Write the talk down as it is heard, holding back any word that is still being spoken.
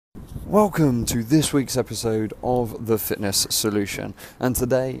Welcome to this week's episode of The Fitness Solution, and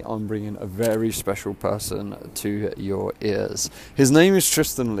today I'm bringing a very special person to your ears. His name is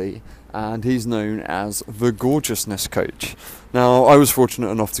Tristan Lee, and he's known as the Gorgeousness Coach. Now, I was fortunate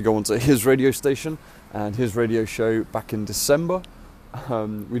enough to go onto his radio station and his radio show back in December. I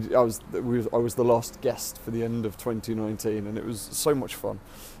was the last guest for the end of 2019, and it was so much fun.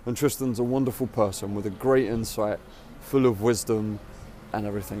 And Tristan's a wonderful person with a great insight, full of wisdom and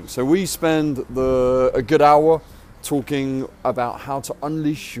everything. So we spend a good hour talking about how to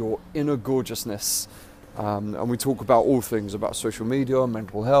unleash your inner gorgeousness, and we talk about all things about social media,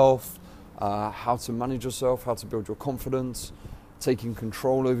 mental health, how to manage yourself, how to build your confidence, taking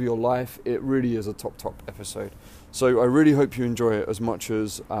control over your life. It really is a top episode. So I really hope you enjoy it as much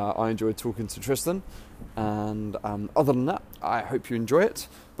as I enjoyed talking to Tristan. And other than that, I hope you enjoy it.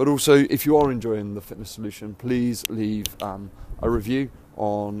 But also, if you are enjoying the Fitness Solution, please leave a review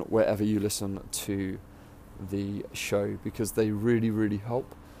on wherever you listen to the show, because they really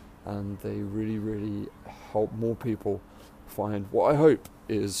help, and they really help more people find what I hope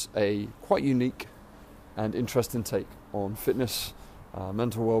is a quite unique and interesting take on fitness,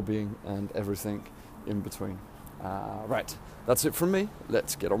 mental well-being, and everything in between. Right, that's it from me.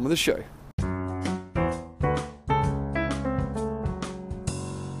 Let's get on with the show.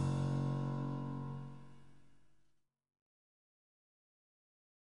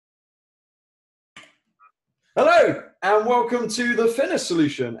 Hello, and welcome to the Fitness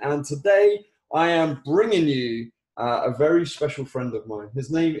Solution. And today I am bringing you a very special friend of mine. His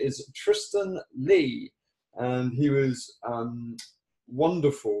name is Tristan Lee, and he was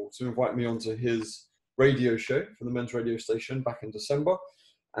wonderful to invite me onto his radio show for the men's radio station back in December.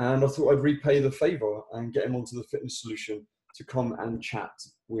 And I thought I'd repay the favor and get him onto the Fitness Solution to come and chat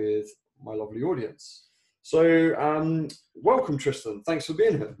with my lovely audience. So welcome, Tristan. Thanks for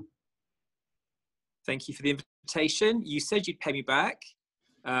being here. Thank you for the invitation. You said you'd pay me back.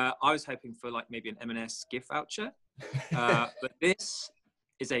 I was hoping for like maybe an M&S gift voucher. But this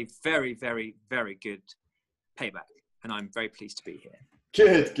is a very good payback, and I'm very pleased to be here.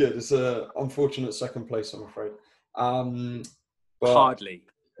 Good. It's an unfortunate second place, I'm afraid. But Hardly.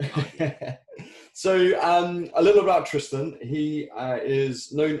 So a little about Tristan. He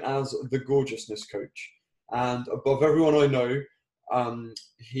is known as the Gorgeousness Coach, and above everyone I know,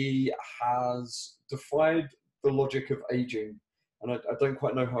 he has defied the logic of aging, and I don't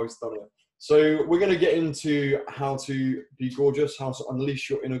quite know how he's done it. So we're going to get into how to be gorgeous, how to unleash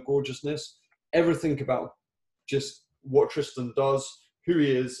your inner gorgeousness, everything about just what Tristan does, who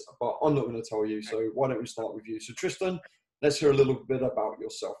he is, but I'm not going to tell you. So why don't we start with you? So Tristan, let's hear a little bit about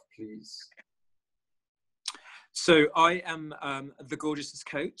yourself, please. So I am the Gorgeousness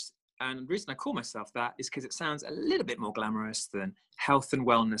Coach. And the reason I call myself that is because it sounds a little bit more glamorous than health and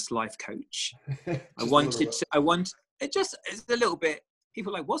wellness life coach. It's a little bit,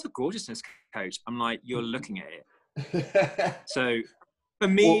 people are like, what's a gorgeousness coach? I'm like, you're looking at it. So for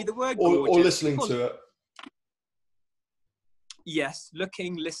me, the word gorgeous. Or listening to it. Yes,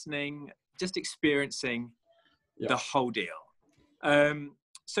 looking, listening, just experiencing the whole deal.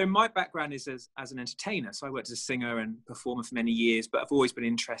 So my background is as an entertainer. So I worked as a singer and performer for many years, but I've always been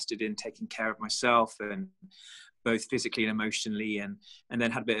interested in taking care of myself, and both physically and emotionally, and then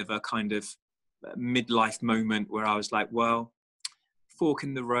had a bit of a kind of midlife moment where I was like, well, fork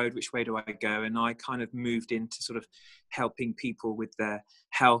in the road, which way do I go? And I kind of moved into sort of helping people with their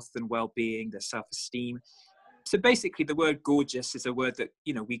health and well-being, their self-esteem. So basically the word gorgeous is a word that,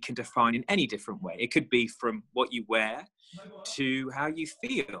 we can define in any different way. It could be from what you wear to how you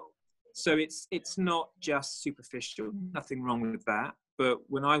feel. So it's not just superficial, nothing wrong with that. But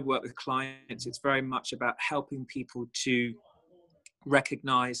when I work with clients, it's very much about helping people to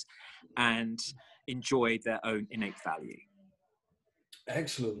recognize and enjoy their own innate value.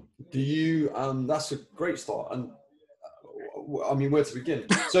 Excellent. Do you, that's a great start. And I mean, where to begin?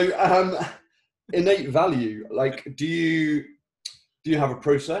 So, innate value, like, do you have a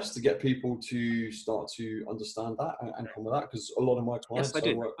process to get people to start to understand that and come with that? Because a lot of my clients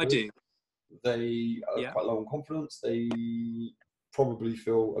I do. They are quite low on confidence. They probably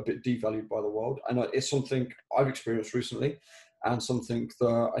feel a bit devalued by the world. And it's something I've experienced recently, and something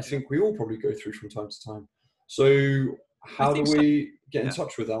that I think we all probably go through from time to time. So how do we get in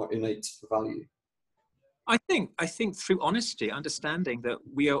touch with our innate value? I think through honesty, understanding that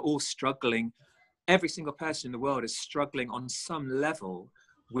we are all struggling. Every single person in the world is struggling on some level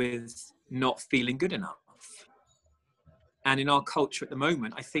with not feeling good enough. And in our culture at the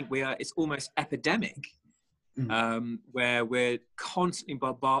moment, I think it's almost epidemic, where we're constantly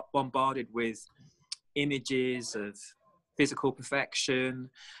bombarded with images of physical perfection,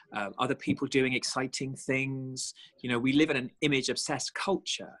 other people doing exciting things. You know, we live in an image obsessed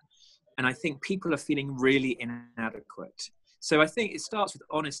culture, and I think people are feeling really inadequate. So I think it starts with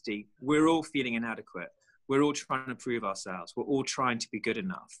honesty. We're all feeling inadequate. We're all trying to prove ourselves. We're all trying to be good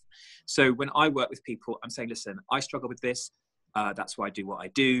enough. So when I work with people, I'm saying, listen, I struggle with this. That's why I do what I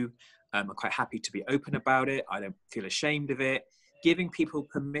do. I'm quite happy to be open about it. I don't feel ashamed of it. Giving people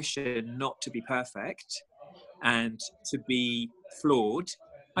permission not to be perfect and to be flawed,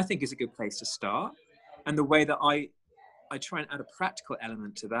 I think is a good place to start. And the way that I try and add a practical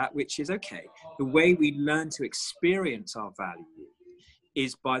element to that, which is, okay, the way we learn to experience our value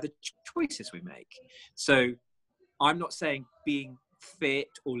is by the choices we make. So I'm not saying being fit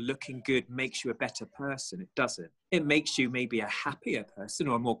or looking good makes you a better person. It doesn't. It makes you maybe a happier person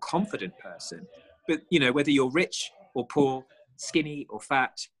or a more confident person. But, you know, whether you're rich or poor, skinny or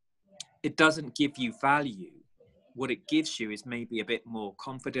fat, it doesn't give you value. What it gives you is maybe a bit more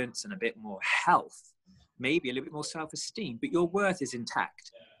confidence and a bit more health, maybe a little bit more self-esteem, but your worth is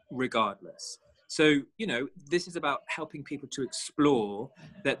intact regardless. So, you know, this is about helping people to explore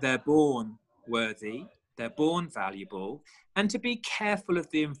that they're born worthy, they're born valuable, and to be careful of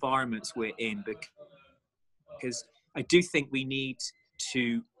the environments we're in, because I do think we need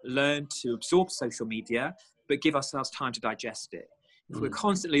to learn to absorb social media, but give ourselves time to digest it. If we're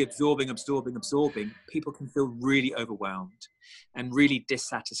constantly absorbing, people can feel really overwhelmed and really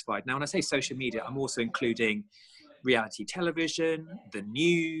dissatisfied. Now, when I say social media, I'm also including reality television, the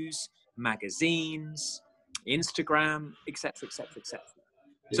news, magazines, Instagram, etc., etc., etc.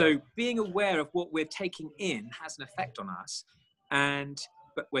 So being aware of what we're taking in has an effect on us.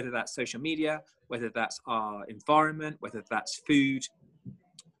 But whether that's social media, whether that's our environment, whether that's food,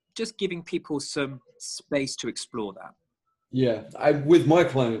 just giving people some space to explore that. Yeah, with my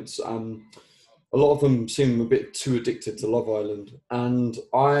clients, a lot of them seem a bit too addicted to Love Island, and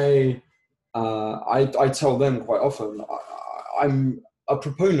I tell them quite often, I'm a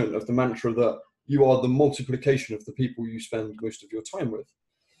proponent of the mantra that you are the multiplication of the people you spend most of your time with.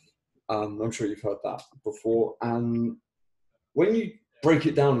 I'm sure you've heard that before, and when you break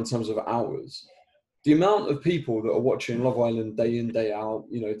it down in terms of hours, the amount of people that are watching Love Island day in, day out,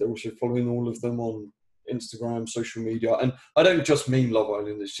 you know, they're also following all of them on Instagram, social media. And I don't just mean Love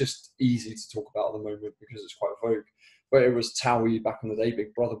Island, it's just easy to talk about at the moment because it's quite vogue. But it was Towie back in the day,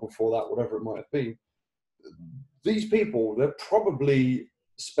 Big Brother before that, whatever it might be. These people, they're probably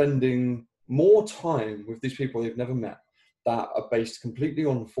spending more time with these people they've never met that are based completely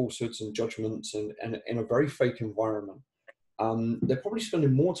on falsehoods and judgments and in a very fake environment. They're probably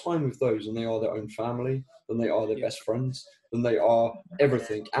spending more time with those than they are their own family, than they are their best friends, than they are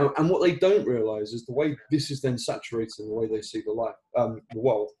everything. And what they don't realize is the way this is then saturating the way they see the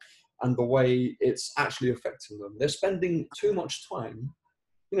world, and the way it's actually affecting them. They're spending too much time.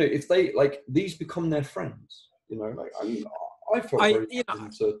 You know, if they these become their friends. You know, I felt very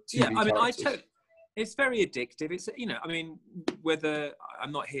into TV characters. It's very addictive. It's, you know, I mean, whether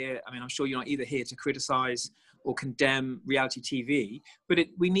I'm not here, I mean, I'm sure you're not either here to criticize or condemn reality TV, but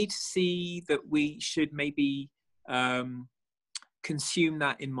we need to see that we should maybe consume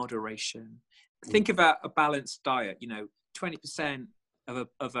that in moderation. Think about a balanced diet. You know, 20%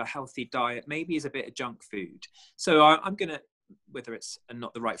 of a healthy diet maybe is a bit of junk food. So I'm going to, whether it's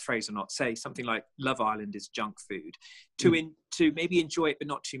not the right phrase or not, say something like Love Island is junk food, to maybe enjoy it but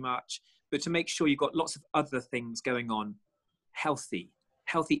not too much, but to make sure you've got lots of other things going on, healthy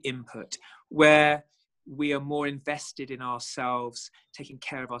input, where we are more invested in ourselves, taking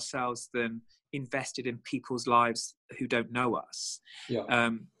care of ourselves, than invested in people's lives who don't know us.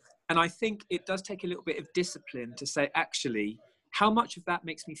 And I think it does take a little bit of discipline to say, actually, how much of that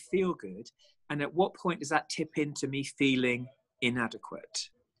makes me feel good? And at what point does that tip into me feeling inadequate?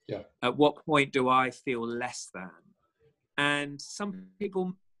 At what point do I feel less than? And some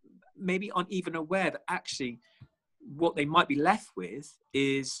people maybe aren't even aware that actually what they might be left with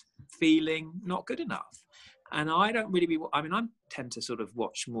is feeling not good enough. And I don't really I tend to sort of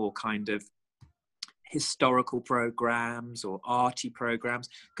watch more kind of historical programs or arty programs,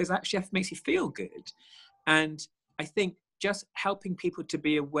 because actually it makes you feel good. And I think just helping people to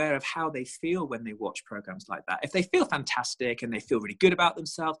be aware of how they feel when they watch programs like that. If they feel fantastic and they feel really good about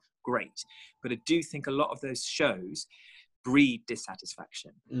themselves, great. But I do think a lot of those shows breed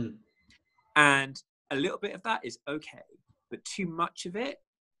dissatisfaction. And a little bit of that is okay, but too much of it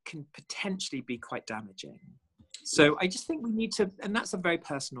can potentially be quite damaging. So I just think we need to, and that's a very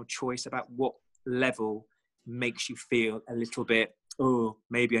personal choice about what level makes you feel a little bit, oh,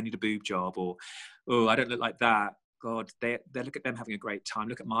 maybe I need a boob job, or, oh, I don't look like that. God, they look at them having a great time.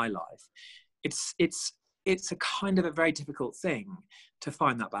 Look at my life. It's it's a kind of a very difficult thing to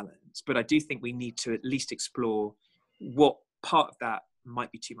find that balance. But I do think we need to at least explore what part of that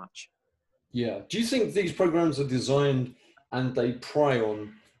might be too much. Yeah. Do you think these programs are designed and they pry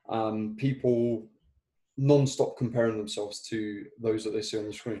on people non-stop comparing themselves to those that they see on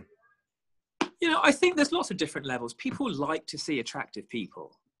the screen? You know, I think there's lots of different levels. People like to see attractive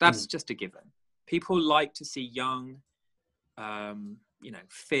people. That's just a given. People like to see young, you know,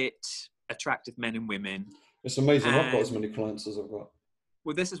 fit, attractive men and women. It's amazing. I've got as many clients as I've got.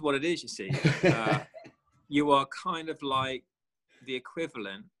 Well, this is what it is, you see. You are kind of like the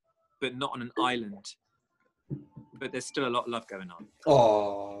equivalent, but not on an island. But there's still a lot of love going on.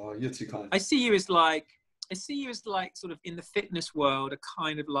 Oh, you're too kind. I see you as like sort of in the fitness world, a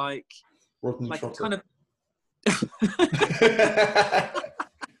kind of like kind of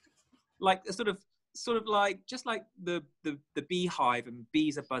like a sort of like just like the beehive, and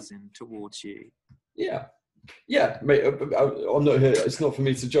bees are buzzing towards you. Yeah, mate, I'm not here. It's not for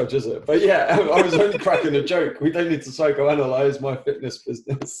me to judge, is it? But yeah, I was only cracking a joke. We don't need to psychoanalyze my fitness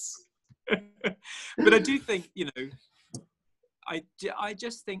business. But I do think, you know, I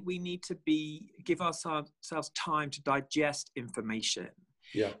just think we need to give ourselves time to digest information.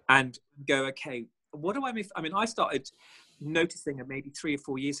 Yeah. And go, okay, what do I miss? I mean, I started noticing maybe 3 or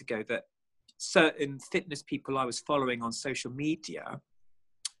 4 years ago that certain fitness people I was following on social media,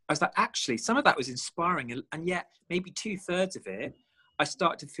 I was like, actually, some of that was inspiring, and yet maybe 2/3 of it, I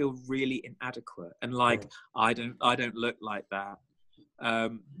started to feel really inadequate and like, I don't look like that.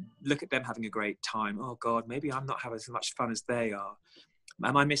 Look at them having a great time. Oh God, maybe I'm not having as much fun as they are.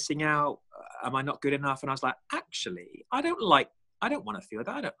 Am I missing out? Am I not good enough? And I was like, actually, I don't want to feel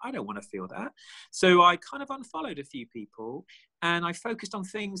that. I don't want to feel that. So I kind of unfollowed a few people, and I focused on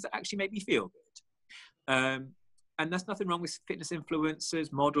things that actually made me feel good. And there's nothing wrong with fitness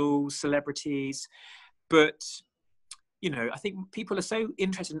influencers, models, celebrities. But, you know, I think people are so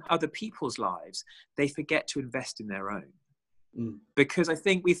interested in other people's lives, they forget to invest in their own. Because I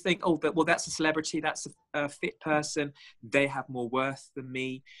think we think, oh, well, that's a celebrity, that's a fit person, they have more worth than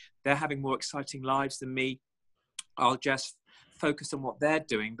me, they're having more exciting lives than me. I'll just focus on what they're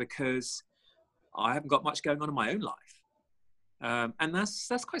doing because I haven't got much going on in my own life. And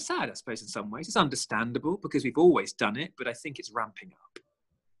that's quite sad, I suppose, in some ways. It's understandable because we've always done it, but I think it's ramping up.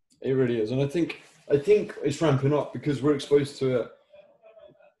 It really is. And I think it's ramping up because we're exposed to it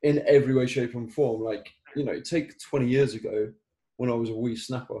in every way, shape and form. Like, you know, take 20 years ago when I was a wee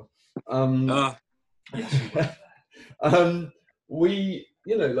snapper. We,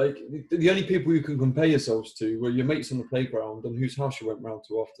 you know, like the only people you can compare yourselves to were your mates on the playground and whose house you went round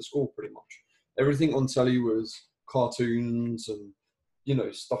to after school, pretty much. Everything on telly was cartoons and, you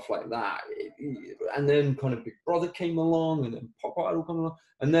know, stuff like that. And then kind of Big Brother came along, and then Pop Idol came along,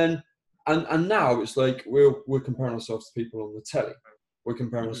 and then and now it's like we're comparing ourselves to people on the telly. We're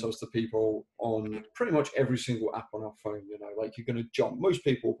comparing ourselves to people on pretty much every single app on our phone. You know, like you're going to jump. Most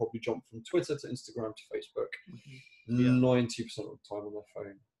people will probably jump from Twitter to Instagram to Facebook. 90% of the time on their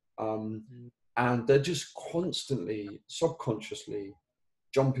phone, and they're just constantly, subconsciously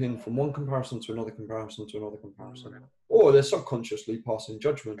jumping from one comparison to another comparison to another comparison, or they're subconsciously passing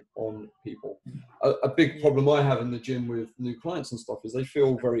judgment on people. A big problem I have in the gym with new clients and stuff is they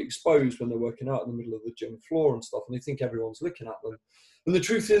feel very exposed when they're working out in the middle of the gym floor and stuff, and they think everyone's looking at them. And the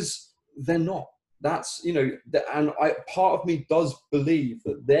truth is, they're not. That's, you know, and part of me does believe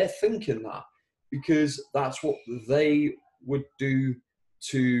that they're thinking that because that's what they would do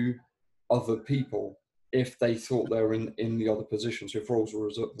to other people if they thought they were in the other position. So if roles were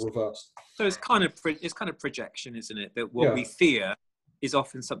reversed. So it's kind of projection, isn't it? That what we fear is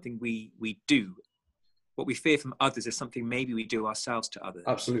often something we do. What we fear from others is something maybe we do ourselves to others.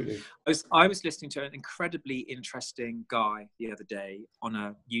 Absolutely. I was listening to an incredibly interesting guy the other day on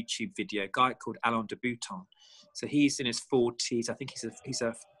a YouTube video, a guy called Alain de Botton. So he's in his 40s. I think he's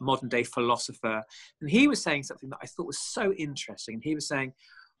a modern day philosopher. And he was saying something that I thought was so interesting. And he was saying,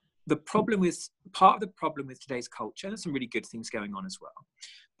 part of the problem with today's culture, and there's some really good things going on as well.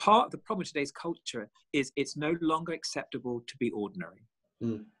 Part of the problem with today's culture is it's no longer acceptable to be ordinary.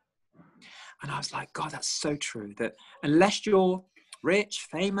 And I was like, God, that's so true. That unless you're rich,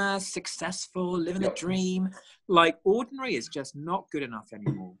 famous, successful, living a dream, like ordinary is just not good enough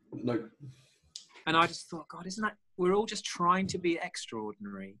anymore. No. And I just thought, God, isn't that, we're all just trying to be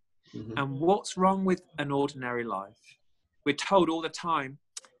extraordinary. And what's wrong with an ordinary life? We're told all the time,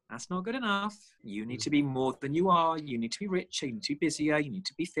 that's not good enough. You need to be more than you are. You need to be richer. You need to be busier. You need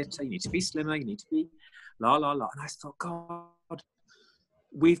to be fitter. You need to be slimmer. You need to be la, la, la. And I thought, God,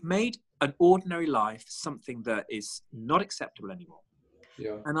 we've made an ordinary life something that is not acceptable anymore.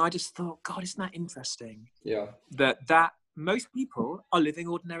 Yeah. And I just thought, God, isn't that interesting? Yeah. That most people are living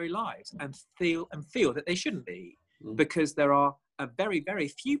ordinary lives and feel that they shouldn't be, because there are a very, very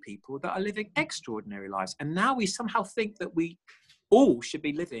few people that are living extraordinary lives. And now we somehow think that we all should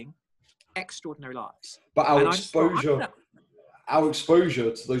be living extraordinary lives. But and I just thought, our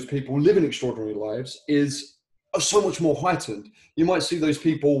exposure to those people living extraordinary lives is so much more heightened. You might see those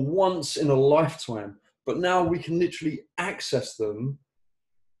people once in a lifetime, but now we can literally access them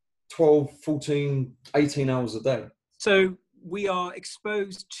 12, 14, 18 hours a day. So we are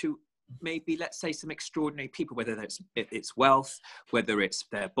exposed to maybe, let's say, some extraordinary people, whether it's wealth, whether it's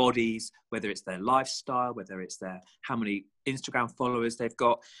their bodies, whether it's their lifestyle, whether it's how many Instagram followers they've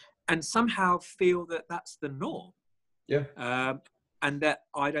got, and somehow feel that that's the norm. Yeah. And that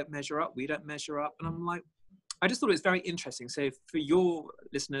I don't measure up, we don't measure up. And I'm like, I just thought it was very interesting. So for your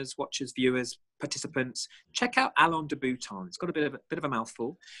listeners, watchers, viewers, participants, check out Alain de Botton. It's got a bit of a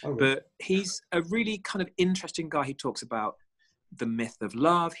mouthful, but he's a really kind of interesting guy. He talks about the myth of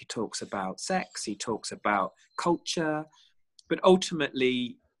love. He talks about sex. He talks about culture. But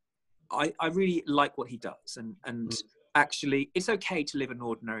ultimately, I really like what he does. And actually, it's okay to live an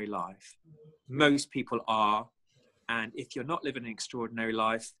ordinary life. Most people are. And if you're not living an extraordinary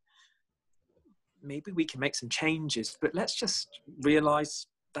life, maybe we can make some changes, but let's just realize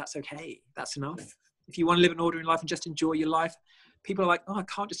that's okay. That's enough. If you want to live an ordinary life and just enjoy your life, people are like, oh, I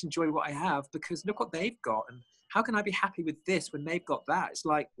can't just enjoy what I have because look what they've got. And how can I be happy with this when they've got that? It's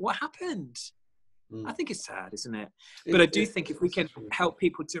like, what happened? I think it's sad, isn't it? But I do think if we can help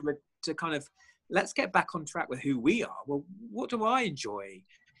people to kind of, let's get back on track with who we are. Well, what do I enjoy?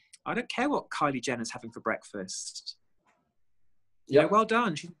 I don't care what Kylie Jenner's having for breakfast. Yeah, well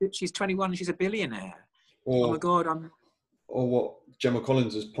done. She's 21 and she's a billionaire. Oh my God, Or what Gemma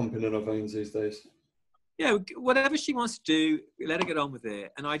Collins is pumping in her veins these days. Yeah, whatever she wants to do, let her get on with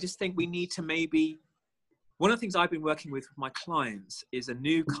it. And I just think we need to maybe, one of the things I've been working with my clients is a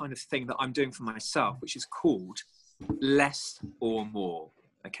new kind of thing that I'm doing for myself, which is called less or more.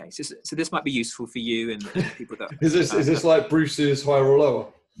 Okay, so this might be useful for you and people that... Is this like Bruce's higher or lower?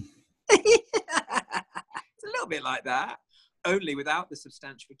 It's a little bit like that. Only without the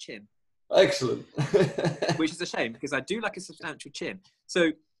substantial chin. Excellent. Which is a shame because I do like a substantial chin.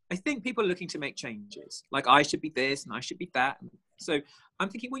 So I think people are looking to make changes. Like I should be this and I should be that. So I'm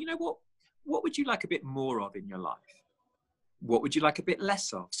thinking, well, you know what? What would you like a bit more of in your life? What would you like a bit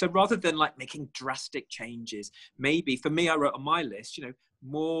less of? So rather than like making drastic changes, maybe for me, I wrote on my list,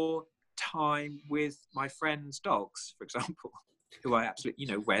 more time with my friends' dogs, for example. Who I absolutely,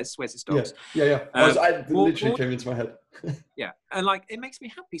 Wes his dogs. Yeah. I literally came into my head. Yeah. And like, it makes me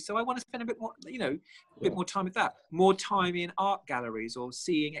happy. So I want to spend a bit more, bit more time with that. More time in art galleries or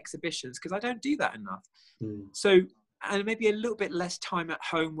seeing exhibitions, because I don't do that enough. So, and maybe a little bit less time at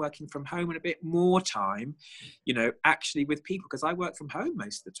home, working from home, and a bit more time, actually with people, because I work from home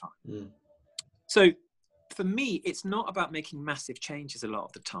most of the time. So for me, it's not about making massive changes a lot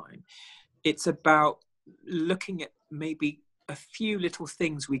of the time. It's about looking at maybe a few little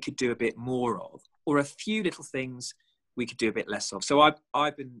things we could do a bit more of, or a few little things we could do a bit less of. So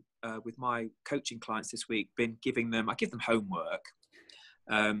I've been with my coaching clients this week, I give them homework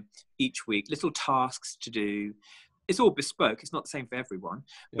each week, little tasks to do. It's all bespoke. It's not the same for everyone.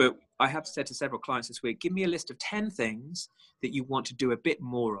 Yeah. But I have said to several clients this week, give me a list of 10 things that you want to do a bit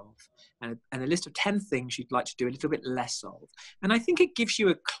more of, and a list of 10 things you'd like to do a little bit less of. And I think it gives you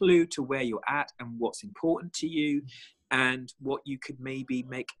a clue to where you're at and what's important to you, and what you could maybe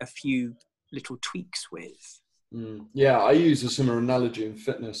make a few little tweaks with. Yeah, I use a similar analogy in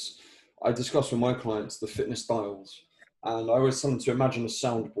fitness. I discuss with my clients the fitness dials, and I always tell them to imagine a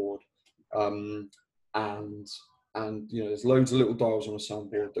soundboard, and there's loads of little dials on a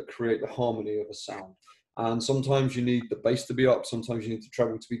soundboard that create the harmony of a sound. And sometimes you need the bass to be up, sometimes you need the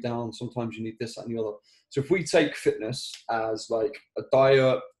treble to be down, sometimes you need this, that, and the other. So if we take fitness as like a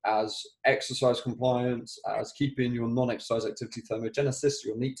diet, as exercise compliance, as keeping your non-exercise activity thermogenesis,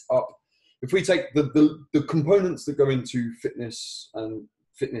 your NEAT up, if we take the components that go into fitness and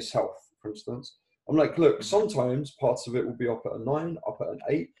fitness health, for instance, I'm like, look, sometimes parts of it will be up at a 9, up at an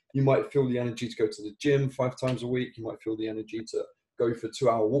 8. You might feel the energy to go to the gym 5 times a week. You might feel the energy to go for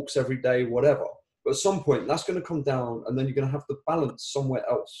 2-hour walks every day, whatever. But at some point, that's going to come down, and then you're going to have to balance somewhere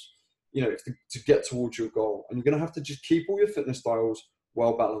else, to get towards your goal. And you're going to have to just keep all your fitness dials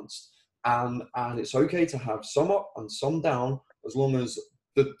well balanced. And it's okay to have some up and some down, as long as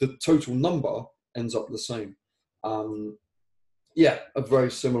the total number ends up the same. A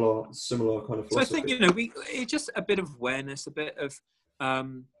very similar kind of philosophy. So I think, it's just a bit of awareness, a bit of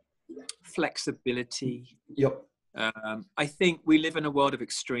flexibility. Yep. I think we live in a world of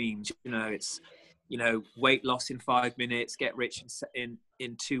extremes. It's weight loss in 5 minutes, get rich in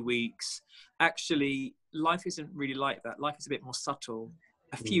 2 weeks. Actually, life isn't really like that. Life is a bit more subtle.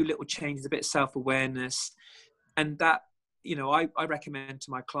 A few little changes, a bit of self-awareness, and that, I recommend to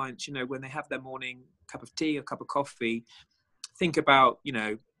my clients, when they have their morning cup of tea or cup of coffee, think about,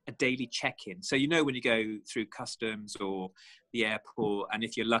 a daily check-in. So, when you go through customs or the airport, and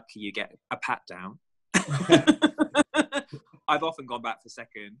if you're lucky, you get a pat down. I've often gone back for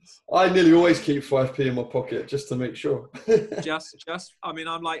seconds. I nearly always keep 5p in my pocket just to make sure.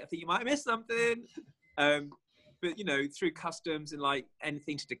 I'm like, I think you might have missed something. But, through customs and like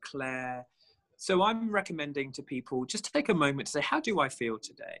anything to declare. So I'm recommending to people, just take a moment to say, how do I feel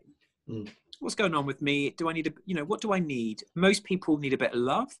today? What's going on with me? Do I need what do I need? Most people need a bit of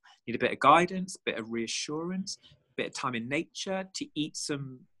love, need a bit of guidance, a bit of reassurance, a bit of time in nature, to eat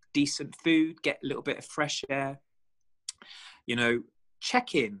some decent food, get a little bit of fresh air,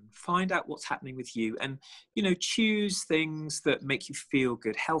 check in, find out what's happening with you, and, choose things that make you feel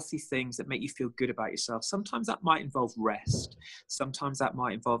good, healthy things that make you feel good about yourself. Sometimes that might involve rest. Sometimes that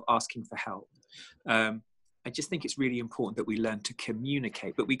might involve asking for help. I just think it's really important that we learn to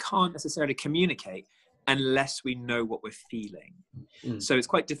communicate, but we can't necessarily communicate unless we know what we're feeling. So it's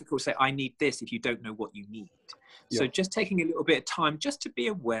quite difficult to say, I need this, if you don't know what you need. So just taking a little bit of time just to be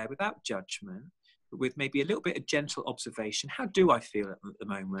aware without judgment, but with maybe a little bit of gentle observation. How do I feel at the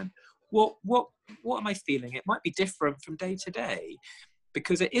moment? What am I feeling? It might be different from day to day,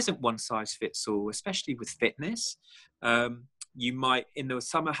 because it isn't one size fits all, especially with fitness. You might in the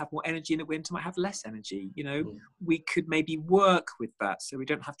summer have more energy, in the winter might have less energy. We could maybe work with that, so we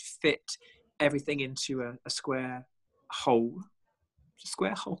don't have to fit everything into a square hole.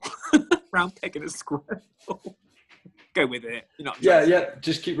 Round peg in a square hole. Go with it.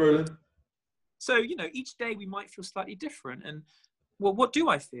 Just keep rolling. So, each day we might feel slightly different. And, well, what do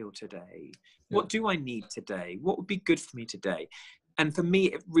I feel today? What do I need today? What would be good for me today? And for me,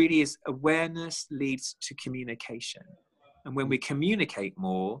 it really is awareness leads to communication. And when we communicate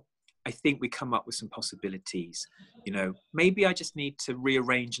more, I think we come up with some possibilities. Maybe I just need to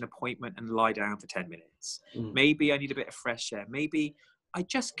rearrange an appointment and lie down for 10 minutes. Maybe I need a bit of fresh air. Maybe I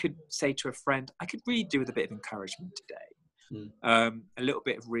just could say to a friend, I could really do with a bit of encouragement today. A little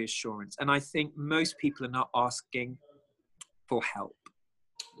bit of reassurance. And I think most people are not asking for help.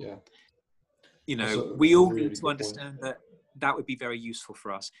 We all need to understand that would be very useful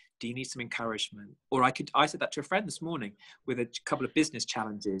for us. Do you need some encouragement? Or I said that to a friend this morning with a couple of business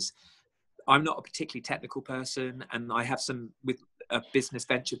challenges. I'm not a particularly technical person, and I have with a business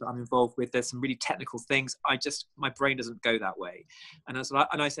venture that I'm involved with, there's some really technical things. My brain doesn't go that way. And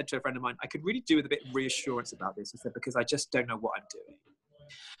I said to a friend of mine, I could really do with a bit of reassurance about this. I said, because I just don't know what I'm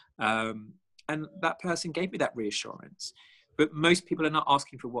doing. And that person gave me that reassurance. But most people are not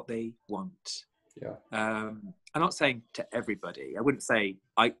asking for what they want. I'm not saying to everybody. I wouldn't say,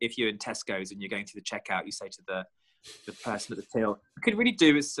 if you're in Tesco's and you're going through the checkout, you say to the person at the till, I could really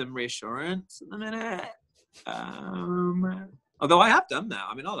do with some reassurance at the minute. Although I have done that.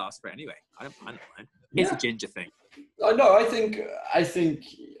 I'll ask for it anyway. I don't mind. It's a ginger thing. I know. I think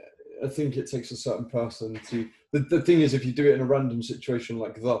it takes a certain person to. The thing is, if you do it in a random situation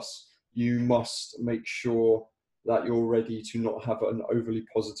like thus, you must make sure that you're ready to not have an overly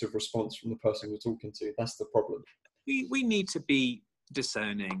positive response from the person you're talking to. That's the problem. We need to be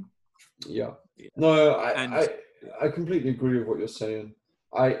discerning. No, I completely agree with what you're saying.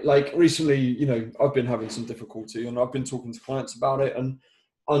 Recently, I've been having some difficulty, and I've been talking to clients about it, and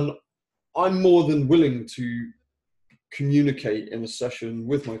I'm more than willing to communicate in a session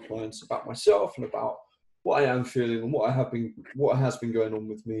with my clients about myself and about what I am feeling and what has been going on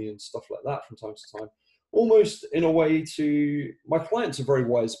with me and stuff like that from time to time. Almost in a way my clients are very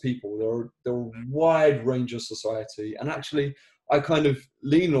wise people. They're a wide range of society, and actually I kind of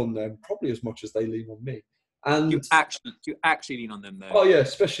lean on them probably as much as they lean on me. And you actually lean on them though. Oh yeah,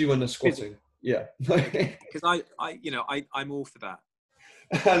 especially when they're squatting. Yeah. Because I'm all for that.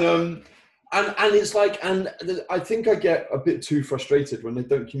 And it's like, and I think I get a bit too frustrated when they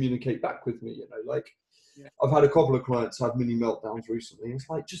don't communicate back with me. I've had a couple of clients have mini meltdowns recently. It's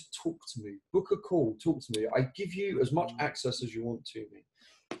like, just talk to me, book a call, talk to me. I give you as much access as you want to me.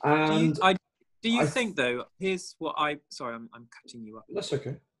 And do you think though? Here's what sorry, I'm cutting you up. That's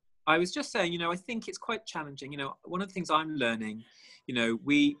okay. I was just saying, I think it's quite challenging. One of the things I'm learning,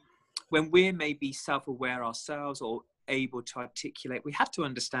 when we're maybe self-aware ourselves or able to articulate, we have to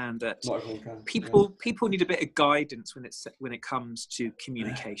understand that people need a bit of guidance when it comes to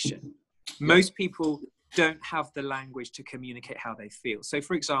communication. Most people don't have the language to communicate how they feel. So,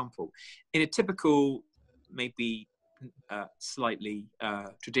 for example, in a typical maybe slightly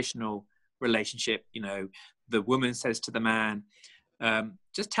traditional relationship, you know, the woman says to the man,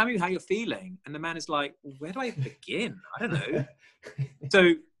 just tell me how you're feeling. And the man is like, well, where do I even begin? I don't know.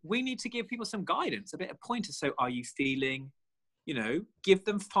 So we need to give people some guidance, a bit of pointers. So are you feeling, you know, give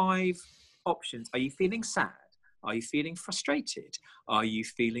them 5 options. Are you feeling sad? Are you feeling frustrated? Are you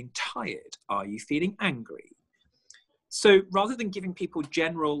feeling tired? Are you feeling angry? So rather than giving people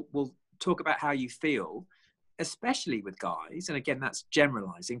general, we'll talk about how you feel, especially with guys, and again, that's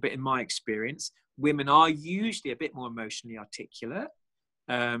generalizing, but in my experience, women are usually a bit more emotionally articulate.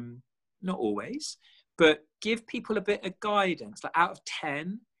 Not always, but give people a bit of guidance. Like out of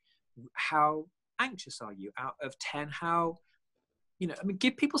 10, how anxious are you? Out of 10, how, you know, I mean,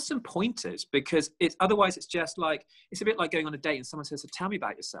 give people some pointers, because it's otherwise it's just like, it's a bit like going on a date and someone says, so tell me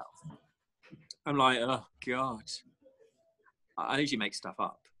about yourself. I'm like, oh God, I usually make stuff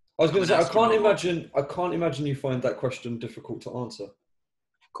up. I was going to say, I can't imagine you find that question difficult to answer.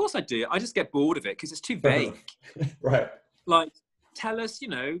 Of course I do. I just get bored of it because it's too vague. Right. Like, tell us, you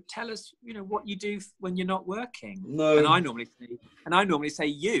know, what you do when you're not working. No. And I normally say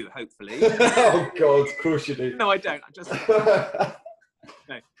you, hopefully. Oh God, of course you do. No, I don't. I just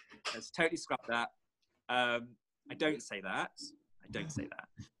no. Let's totally scrap that. I don't say that.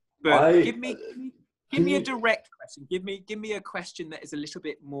 But give me a direct question. Give me a question that is a little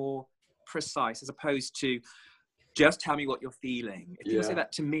bit more precise, as opposed to just tell me what you're feeling. If you say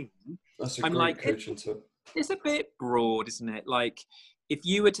that to me, that's a I'm great like, coaching tip. It's a bit broad, isn't it? Like, if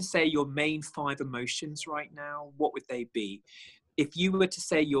you were to say your main 5 emotions right now, what would they be? If you were to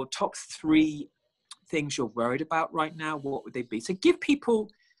say your top 3 things you're worried about right now, what would they be? So give people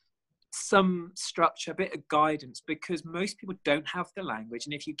some structure, a bit of guidance, because most people don't have the language.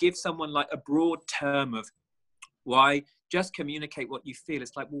 And if you give someone like a broad term of why, just communicate what you feel,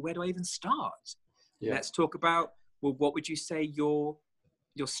 it's like, well, where do I even start? Yeah. Let's talk about, well, what would you say your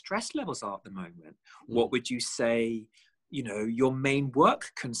stress levels are at the moment? What would you say, you know, your main work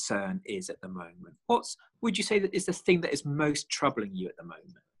concern is at the moment? What would you say that is the thing that is most troubling you at the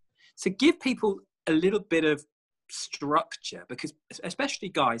moment? So give people a little bit of structure, because especially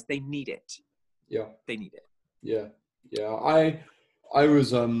guys, they need it. Yeah. They need it. Yeah. Yeah. I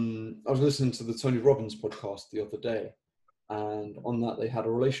was listening to the Tony Robbins podcast the other day, and on that they had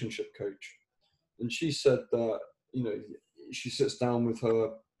a relationship coach, and she said that, you know, she sits down with her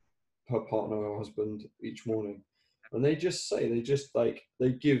partner, her husband, each morning, and they give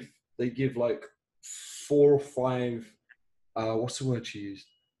like 4 or 5 what's the word she used,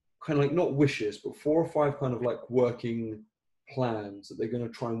 kind of like, not wishes, but 4 or 5 kind of like working plans that they're going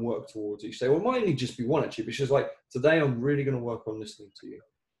to try and work towards each day. Well, it might only just be one, actually, but she's like, today I'm really going to work on listening to you.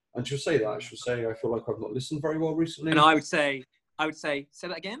 And she'll say, I feel like I've not listened very well recently. And I would say, say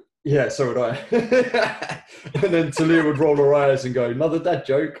that again? Yeah, so would I. And then Talia would roll her eyes and go, another dad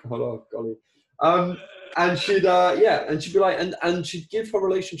joke. Oh, golly. And she'd be like, and she'd give her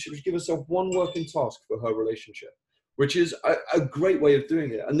relationship, she'd give herself one working task for her relationship, which is a great way of doing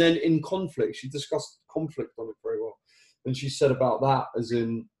it. And then in conflict, she discussed conflict on it very well. And she said about that, as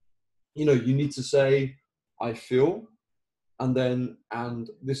in, you know, you need to say, I feel, and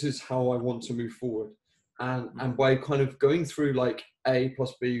this is how I want to move forward. And by kind of going through like A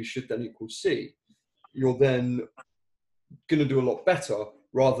plus B should then equal C, you're then going to do a lot better,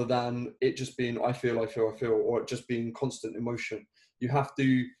 rather than it just being I feel, or it just being constant emotion. You have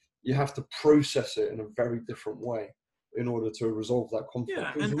to process it in a very different way in order to resolve that conflict.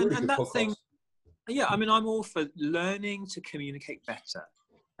 Yeah, it was a really good podcast. thing. Yeah, I mean, I'm all for learning to communicate better,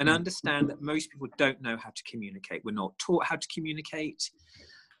 and understand that most people don't know how to communicate. We're not taught how to communicate.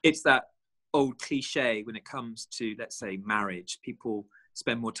 It's that old cliche when it comes to, let's say, marriage. People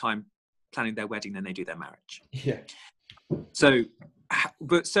spend more time planning their wedding than they do their marriage. Yeah. So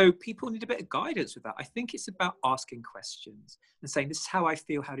people need a bit of guidance with that. I think it's about asking questions and saying, this is how I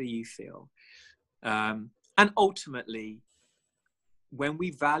feel, how do you feel? And ultimately, when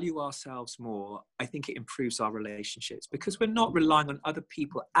we value ourselves more, I think it improves our relationships, because we're not relying on other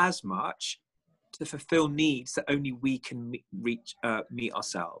people as much to fulfill needs that only we can meet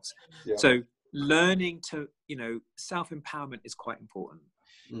ourselves. Yeah. So learning to, you know, self-empowerment is quite important.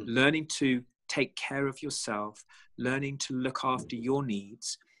 Learning to take care of yourself, learning to look after your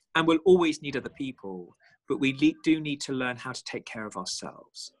needs, and we'll always need other people, but we do need to learn how to take care of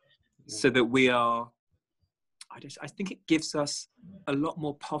ourselves, so that we are, I think it gives us a lot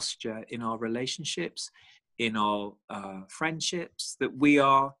more posture in our relationships, in our friendships, that we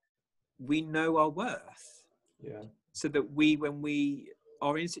know our worth. Yeah. So that when we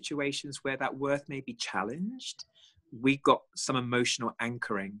are in situations where that worth may be challenged, we got some emotional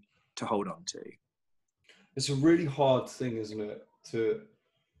anchoring to hold on to. it's a really hard thing, isn't it?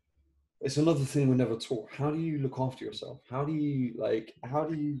 It's another thing we're never taught. How do you look after yourself? How do you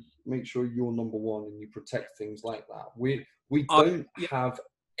make sure you're number one and you protect things like that? We don't Yeah. have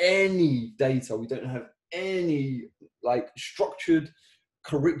any data. We don't have any like structured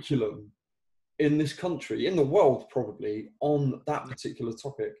curriculum in this country, in the world probably, on that particular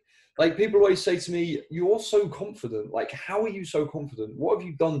topic. Like, people always say to me, you're so confident. Like, how are you so confident? What have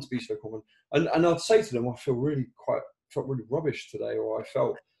you done to be so confident? And I'd say to them, I felt really rubbish today, or I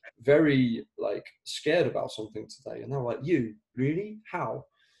felt very like scared about something today. And they're like, you really? How?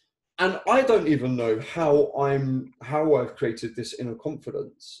 And I don't even know how I've created this inner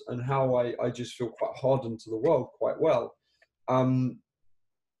confidence, and how I just feel quite hardened to the world quite well.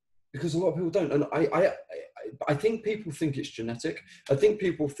 Because a lot of people don't. And I think people think it's genetic. I think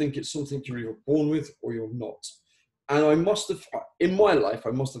people think it's something you're either born with or you're not. And in my life,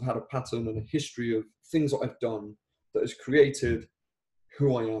 I must have had a pattern and a history of things that I've done that has created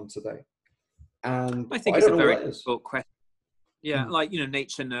who I am today. And I think I it's don't a know very what that is. difficult question. Yeah, like,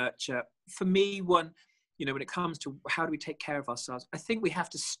 nature, nurture. For me, when it comes to how do we take care of ourselves, I think we have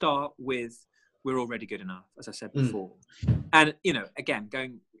to start with we're already good enough, as I said before. And, again,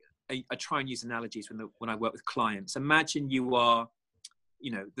 I try and use analogies when I work with clients. Imagine you are,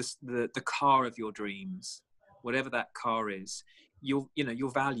 the car of your dreams, whatever that car is. You're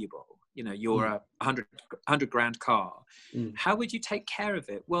valuable. You're a 100 grand car. How would you take care of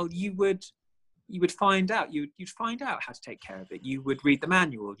it? Well, you would find out. You'd find out how to take care of it. You would read the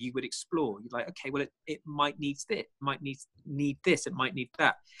manual. You would explore. You'd like, okay, well, it might need this. Might need this. It might need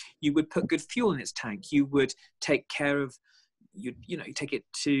that. You would put good fuel in its tank. You would take care of. You take it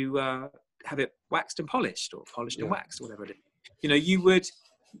to have it waxed and polished, or polished and waxed, or whatever it is.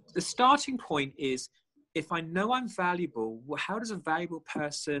 The starting point is, if I know I'm valuable, well, how does a valuable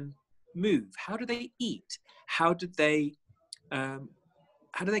person move? How do they eat? How do they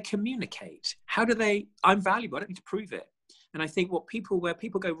communicate? I'm valuable. I don't need to prove it. And I think where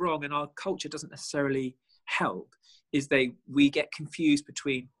people go wrong, and our culture doesn't necessarily help, is we get confused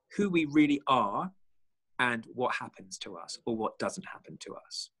between who we really are and what happens to us, or what doesn't happen to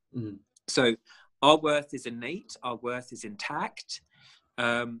us. So our worth is innate. Our worth is intact.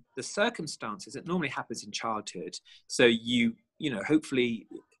 The circumstances, it normally happens in childhood. So hopefully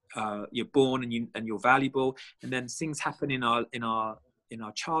you're born and you're valuable, and then things happen in our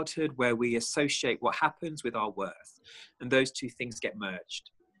childhood where we associate what happens with our worth, and those two things get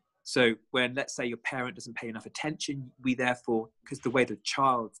merged. So when, let's say, your parent doesn't pay enough attention, we therefore, because the way the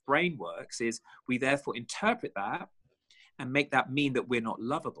child's brain works is, we therefore interpret that and make that mean that we're not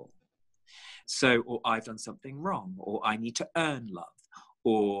lovable. So, or I've done something wrong, or I need to earn love,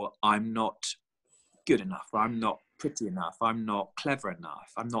 or I'm not good enough, or I'm not pretty enough, I'm not clever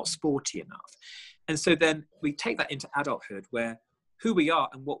enough, I'm not sporty enough. And so then we take that into adulthood, where who we are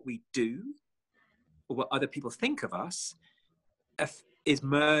and what we do, or what other people think of us, is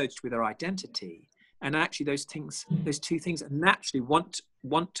merged with our identity. And actually those two things naturally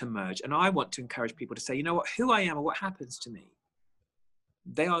want to merge. And I want to encourage people to say, you know what, who I am and what happens to me,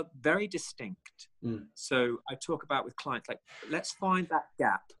 they are very distinct. So I talk about with clients, like, let's find that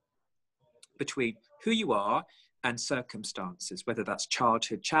gap between who you are and circumstances, whether that's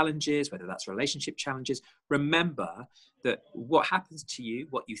childhood challenges, whether that's relationship challenges. Remember that what happens to you,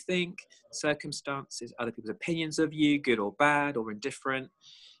 what you think, circumstances, other people's opinions of you, good or bad or indifferent,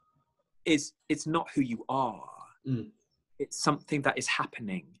 it's not who you are. It's something that is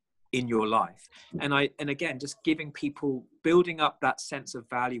happening in your life. And again, just building up that sense of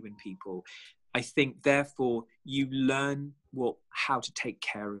value in people. I think therefore you learn how to take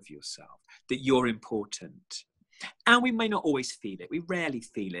care of yourself, that you're important. And we may not always feel it. We rarely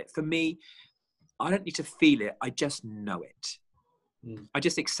feel it. For me, I don't need to feel it. I just know it. I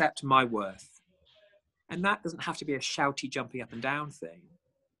just accept my worth. And that doesn't have to be a shouty, jumping up and down thing.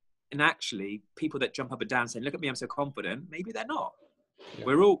 And actually, people that jump up and down saying, look at me, I'm so confident, maybe they're not. Yeah.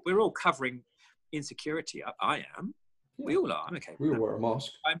 We're all covering insecurity. I am. Yeah. We all are. I'm okay with that. We all wear a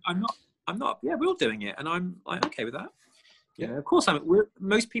mask. I'm not. Yeah, we're all doing it. And I'm okay with that. Yeah. Of course,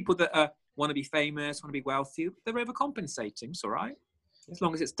 most people that want to be famous, want to be wealthy, they're overcompensating. It's all right. Yeah. As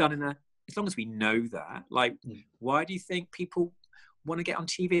long as it's done as long as we know that. Like, why do you think people want to get on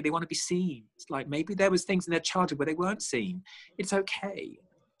TV? They want to be seen. It's like, maybe there was things in their childhood where they weren't seen. It's okay.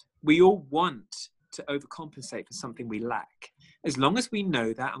 We all want to overcompensate for something we lack. As long as we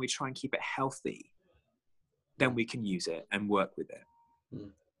know that and we try and keep it healthy, then we can use it and work with it.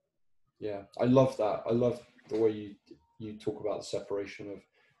 Yeah, I love that. I love the way you talk about the separation of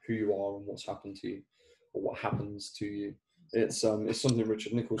who you are and what's happened to you, or what happens to you. It's something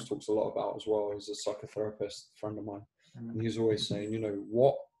Richard Nichols talks a lot about as well. He's a psychotherapist friend of mine, and he's always saying,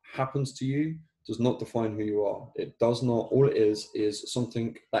 what happens to you does not define who you are. It does not. All it is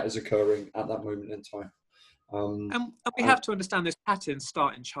something that is occurring at that moment in time. And we have to understand those patterns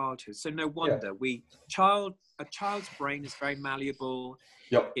start in childhood. So no wonder a child's brain is very malleable.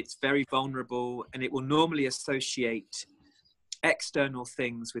 Yep. It's very vulnerable, and it will normally associate external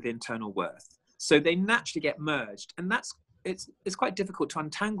things with internal worth. So they naturally get merged, and it's quite difficult to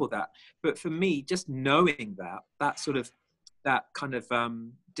untangle that. But for me, just knowing that kind of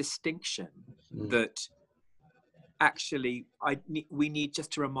distinction, that actually we need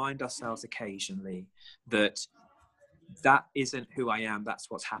just to remind ourselves occasionally that isn't who I am, that's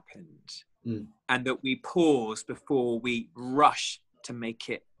what's happened. And that we pause before we rush to make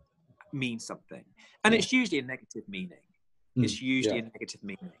it mean something. And it's usually a negative meaning. It's usually a negative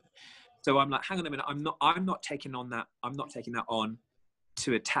meaning. So I'm like, hang on a minute, I'm not taking that on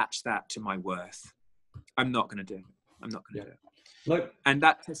to attach that to my worth. I'm not going to do it. I'm not going to do it. Nope. And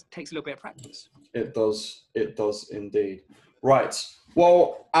that takes a little bit of practice. It does indeed. Right.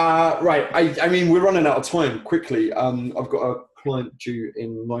 Well, right. I mean, we're running out of time quickly. I've got a client due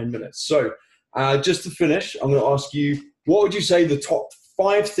in 9 minutes. So just to finish, I'm going to ask you, what would you say the top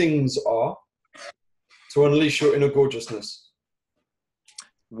 5 things are to unleash your inner gorgeousness?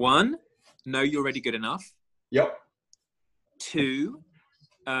 1, know you're already good enough. Yep. 2,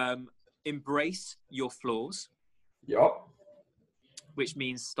 embrace your flaws. Yep. Which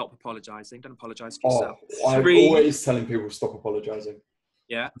means stop apologizing. Don't apologize for yourself. I'm always telling people stop apologizing.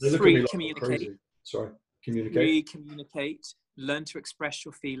 Yeah. They look 3, at me like communicate. crazy. Sorry. Communicate. 3, communicate. Learn to express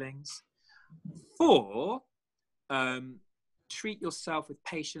your feelings. 4, treat yourself with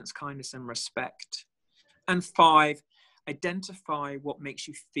patience, kindness, and respect. And 5, identify what makes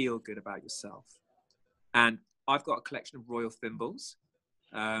you feel good about yourself. And I've got a collection of royal thimbles.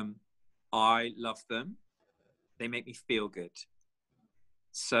 I love them. They make me feel good.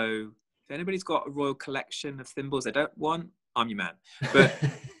 So if anybody's got a royal collection of thimbles they don't want, I'm your man. But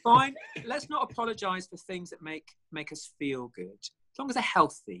fine, let's not apologize for things that make us feel good. As long as they're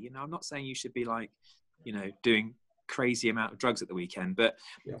healthy, I'm not saying you should be like, doing crazy amount of drugs at the weekend, but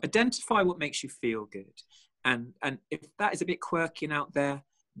identify what makes you feel good. And if that is a bit quirky and out there,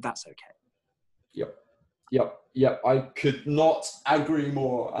 that's okay. Yep. I could not agree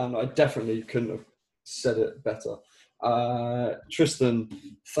more, and I definitely couldn't have said it better. Tristan,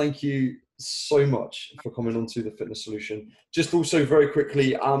 thank you so much for coming on to the Fitness Solution. Just also very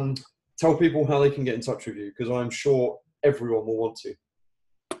quickly, tell people how they can get in touch with you, because I'm sure everyone will want to.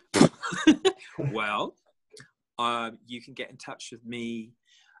 Well, you can get in touch with me.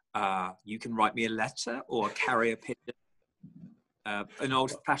 You can write me a letter or carry a pigeon. An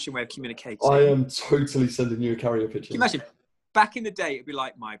old-fashioned way of communicating. I am totally sending you a carrier pigeon. Can you imagine? Back in the day, it'd be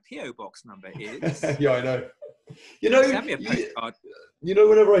like, my PO box number is. Yeah, I know. Send me a postcard.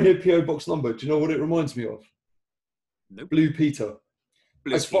 Whenever I hear PO box number, do you know what it reminds me of? Nope. Blue Peter.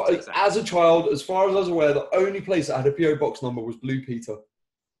 Exactly. As a child, as far as I was aware, the only place that had a PO box number was Blue Peter.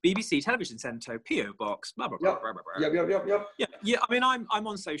 BBC Television Centre, PO box, blah, blah, blah, blah, blah, blah. Yep. Yeah, I mean, I'm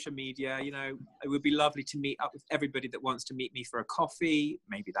on social media, it would be lovely to meet up with everybody that wants to meet me for a coffee.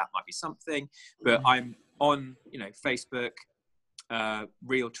 Maybe that might be something, but I'm on, Facebook,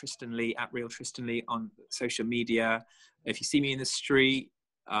 Real Tristan Lee, at Real Tristan Lee on social media. If you see me in the street,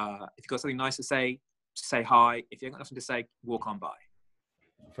 if you've got something nice to say hi. If you ain't got nothing to say, walk on by.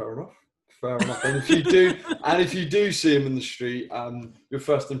 Fair enough. And if you do see him in the street, your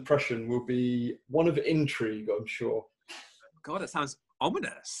first impression will be one of intrigue, I'm sure. God, it sounds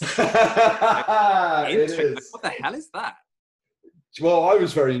ominous. It is. What the hell is that? Well, I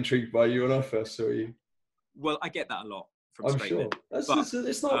was very intrigued by you when I first saw you. Well, I get that a lot from I'm straight sure. men.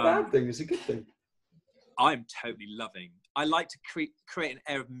 It's not a bad thing. It's a good thing. I'm totally loving. I like to create an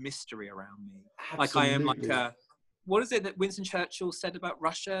air of mystery around me. Absolutely. Like I am like a. What is it that Winston Churchill said about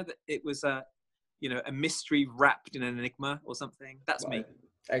Russia? That it was a mystery wrapped in an enigma or something. That's right. Me.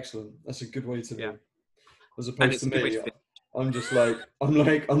 Excellent. That's a good way to be. Yeah. As opposed to me, I'm just like I'm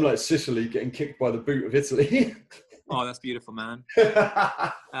like Sicily getting kicked by the boot of Italy. Oh, that's beautiful, man.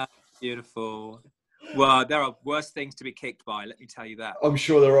 That's beautiful. Well, there are worse things to be kicked by. Let me tell you that. I'm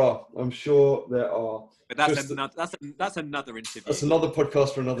sure there are. But that's another interview. That's another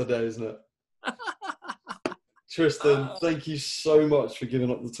podcast for another day, isn't it? Tristan, thank you so much for giving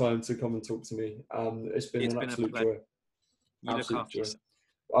up the time to come and talk to me. It's been an absolute joy. You look after yourself.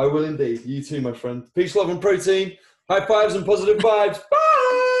 I will indeed. You too, my friend. Peace, love, and protein. High fives and positive vibes.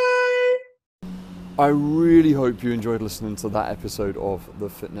 Bye! I really hope you enjoyed listening to that episode of The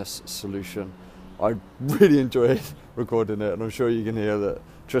Fitness Solution. I really enjoyed recording it, and I'm sure you can hear that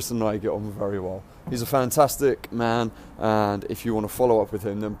Tristan and I get on very well. He's a fantastic man, and if you want to follow up with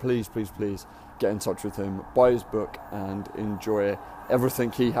him, then please get in touch with him, buy his book, and enjoy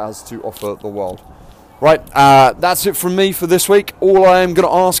everything he has to offer the world. Right, that's it from me for this week. All I am going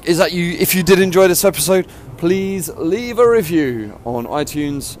to ask is that if you did enjoy this episode, please leave a review on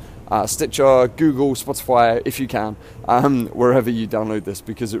iTunes, Stitcher, Google, Spotify, if you can, wherever you download this,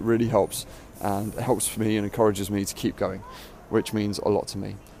 because it really helps, and it helps me and encourages me to keep going, which means a lot to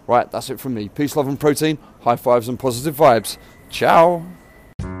me. Right, that's it from me. Peace, love and protein, high fives and positive vibes. Ciao.